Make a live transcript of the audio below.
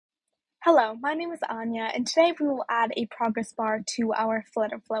Hello, my name is Anya, and today we will add a progress bar to our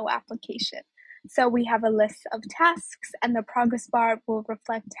Flutterflow application. So we have a list of tasks, and the progress bar will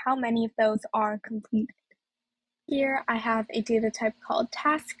reflect how many of those are completed. Here I have a data type called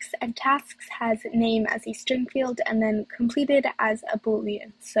tasks, and tasks has name as a string field and then completed as a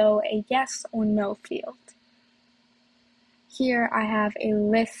boolean, so a yes or no field. Here I have a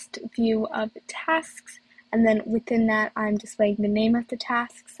list view of tasks, and then within that I'm displaying the name of the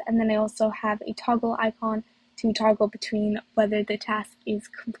tasks, and then I also have a toggle icon to toggle between whether the task is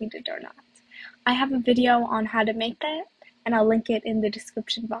completed or not. I have a video on how to make that, and I'll link it in the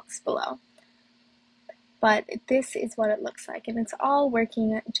description box below. But this is what it looks like, and it's all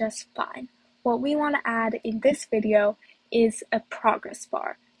working just fine. What we want to add in this video is a progress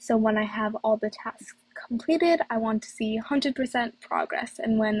bar. So when I have all the tasks completed, I want to see 100% progress,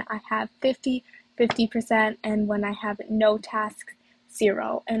 and when I have 50%, and when I have no tasks,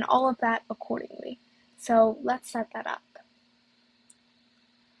 0, and all of that accordingly. So let's set that up.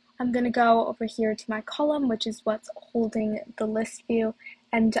 I'm going to go over here to my column, which is what's holding the list view,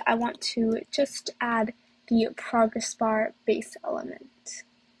 and I want to just add the progress bar base element.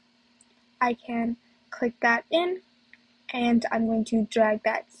 I can click that in, and I'm going to drag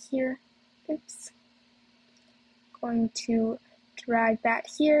that here. Oops. Going to drag that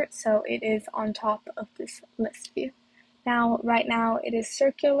here so it is on top of this list view. Now, right now it is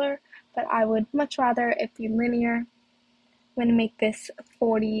circular, but I would much rather it be linear. I'm going to make this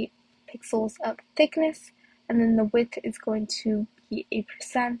 40 pixels of thickness, and then the width is going to be a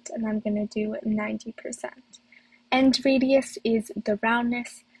percent, and I'm going to do 90%. End radius is the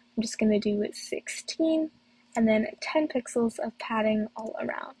roundness. I'm just going to do 16, and then 10 pixels of padding all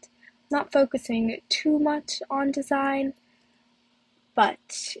around. Not focusing too much on design,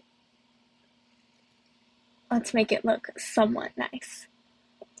 but let's make it look somewhat nice.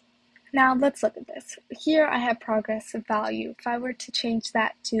 Now let's look at this. Here I have progress value. If I were to change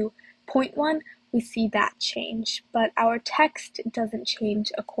that to 0.1, we see that change, but our text doesn't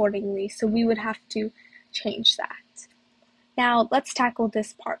change accordingly, so we would have to change that. Now let's tackle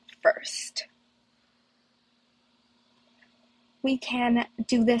this part first. We can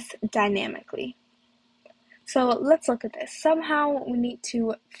do this dynamically. So let's look at this. Somehow we need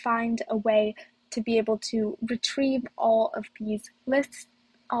to find a way to be able to retrieve all of these lists,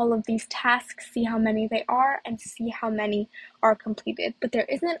 all of these tasks, see how many they are, and see how many are completed. But there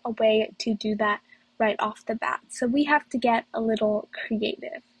isn't a way to do that right off the bat, so we have to get a little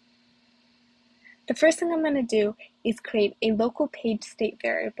creative. The first thing I'm going to do is create a local page state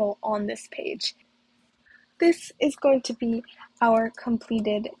variable on this page. This is going to be our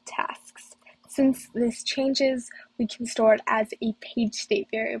completed tasks. Since this changes, we can store it as a page state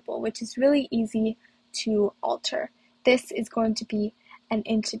variable, which is really easy to alter. This is going to be an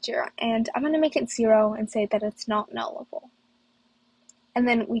integer, and I'm going to make it 0 and say that it's not nullable. And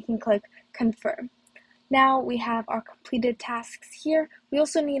then we can click confirm. Now we have our completed tasks here. We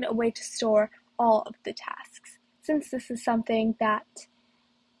also need a way to store all of the tasks. Since this is something that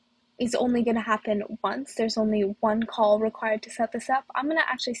is only going to happen once, there's only one call required to set this up, I'm going to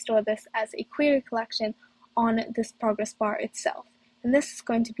actually store this as a query collection on this progress bar itself. And this is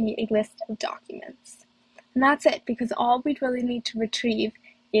going to be a list of documents. And that's it, because all we really need to retrieve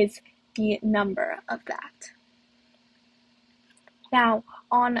is the number of that. Now,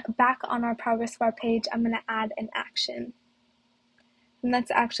 back on our progress bar page, I'm going to add an action. And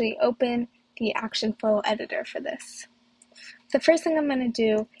let's actually open the action flow editor for this. The first thing I'm going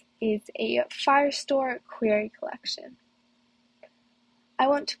to do is a Firestore query collection. I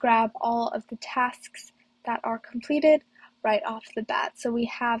want to grab all of the tasks that are completed right off the bat, so we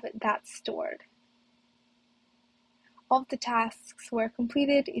have that stored. All of the tasks where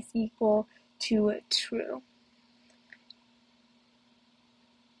completed is equal to true.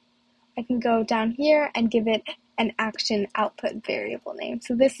 I can go down here and give it an action output variable name.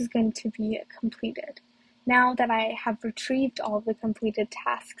 So this is going to be completed. Now that I have retrieved all of the completed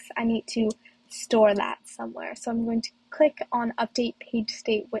tasks, I need to store that somewhere. So I'm going to click on update page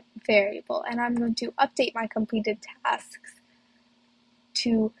state variable, and I'm going to update my completed tasks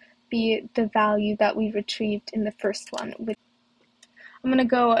to be the value that we retrieved in the first one. I'm going to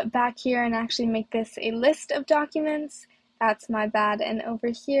go back here and actually make this a list of documents. That's my bad. And over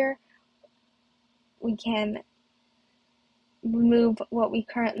here, we can remove what we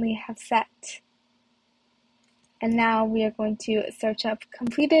currently have set. And now we are going to search up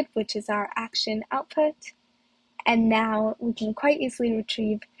completed, which is our action output. And now we can quite easily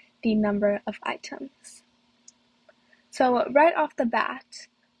retrieve the number of items. So right off the bat,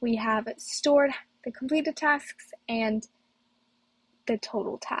 we have stored the completed tasks and the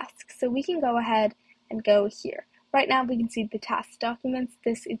total task. So we can go ahead and go here. Right now we can see the task documents.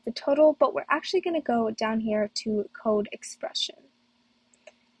 This is the total, but we're actually going to go down here to code expression.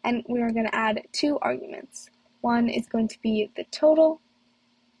 And we are going to add two arguments. One is going to be the total,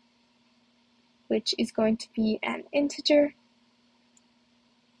 which is going to be an integer,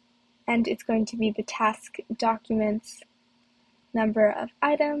 and it's going to be the task documents number of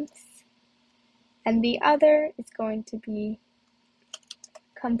items, and the other is going to be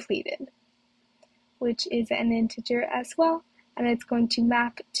completed, which is an integer as well, and it's going to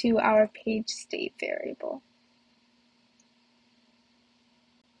map to our page state variable.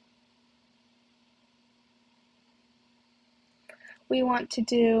 We want to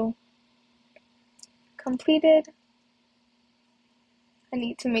do completed. I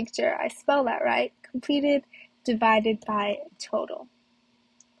need to make sure I spell that right. Completed divided by total.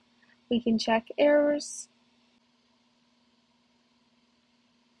 We can check errors.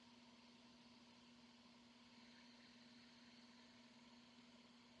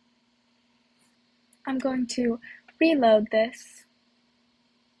 I'm going to reload this.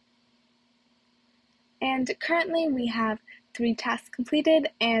 And currently we have 3 tasks completed,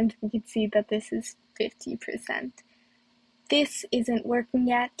 and we can see that this is 50%. This isn't working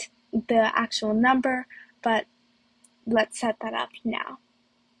yet, the actual number, but let's set that up now.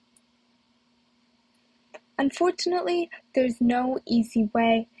 Unfortunately, there's no easy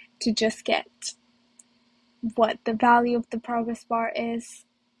way to just get what the value of the progress bar is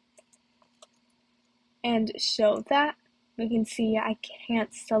and show that. We can see I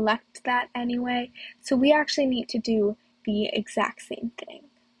can't select that anyway, so we actually need to do the exact same thing.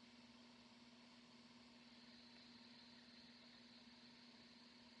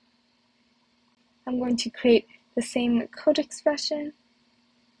 I'm going to create the same code expression.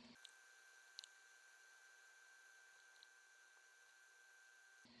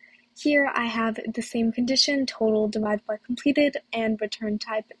 Here I have the same condition, total divided by completed, and return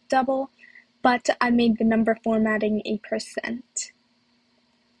type double, but I made the number formatting a %.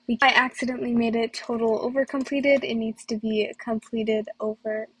 I accidentally made it total over completed. It needs to be completed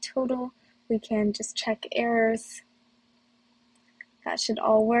over total. We can just check errors. That should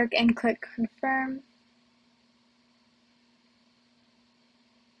all work, and click confirm.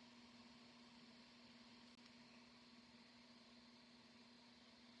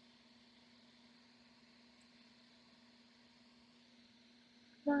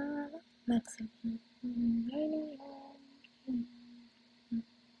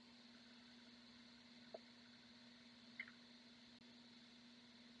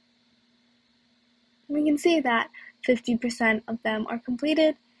 We can see that 50% of them are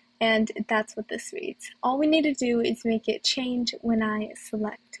completed, and that's what this reads. All we need to do is make it change when I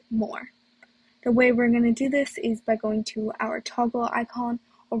select more. The way we're going to do this is by going to our toggle icon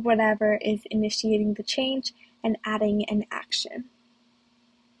or whatever is initiating the change and adding an action.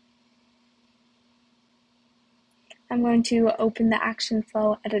 I'm going to open the action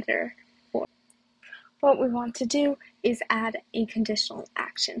flow editor. What we want to do is add a conditional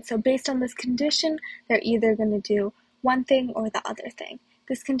action. So based on this condition, they're either going to do one thing or the other thing.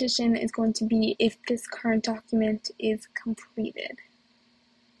 This condition is going to be if this current document is completed.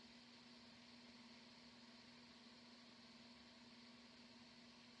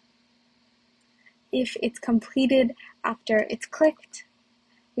 If it's completed after it's clicked,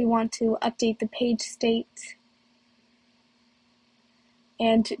 we want to update the page state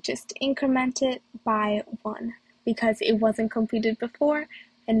and just increment it by 1 because it wasn't completed before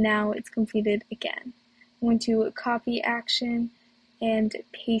and now it's completed again. I'm going to copy action and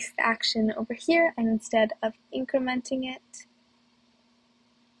paste action over here, and instead of incrementing it,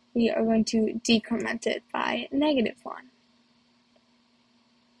 we are going to decrement it by -1.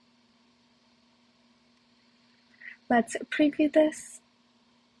 Let's preview this.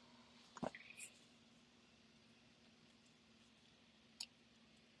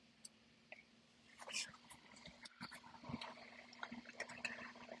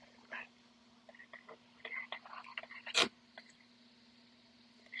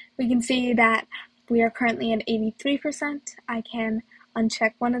 We can see that we are currently at 83%. I can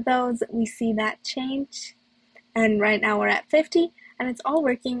uncheck one of those. We see that change. And right now we're at 50, and it's all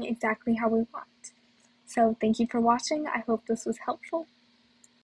working exactly how we want. So thank you for watching. I hope this was helpful.